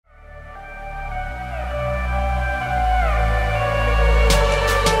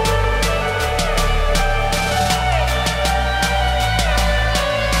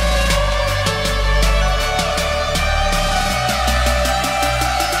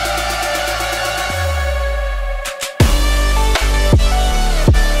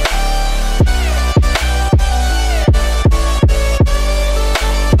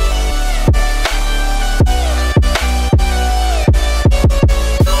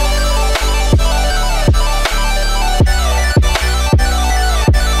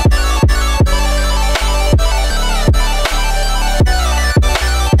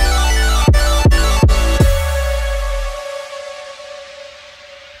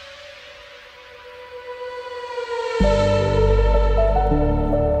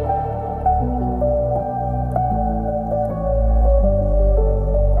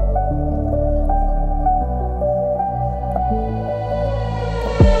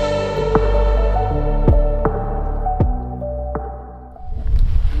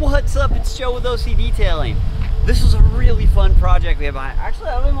it's Joe with OC Detailing. This was a really fun project we have behind. Actually,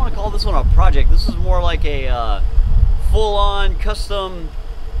 I don't even want to call this one a project. This is more like a full-on custom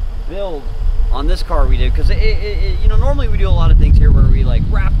build on this car we did, because you know, normally we do a lot of things here where we like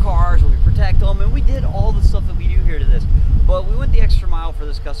wrap cars and we protect them, and we did all the stuff that we do here to this, but we went the extra mile for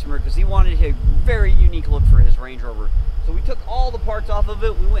this customer because he wanted a very unique look for his Range Rover. So we took all the parts off of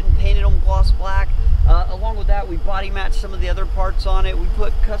it, we went and painted them gloss black. Along with that, we body matched some of the other parts on it. We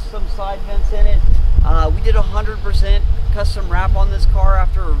put custom side vents in it. We did 100% custom wrap on this car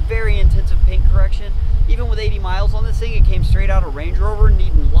after a very intensive paint correction. Even with 80 miles on this thing, it came straight out of Range Rover,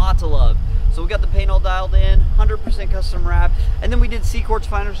 needing lots of love. So we got the paint all dialed in, 100% custom wrap, and then we did CQuartz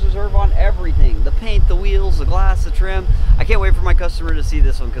Finest Reserve on everything. The paint, the wheels, the glass, the trim. I can't wait for my customer to see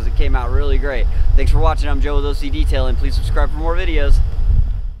this one because it came out really great. Thanks for watching. I'm Joe with OC Detailing. Please subscribe for more videos.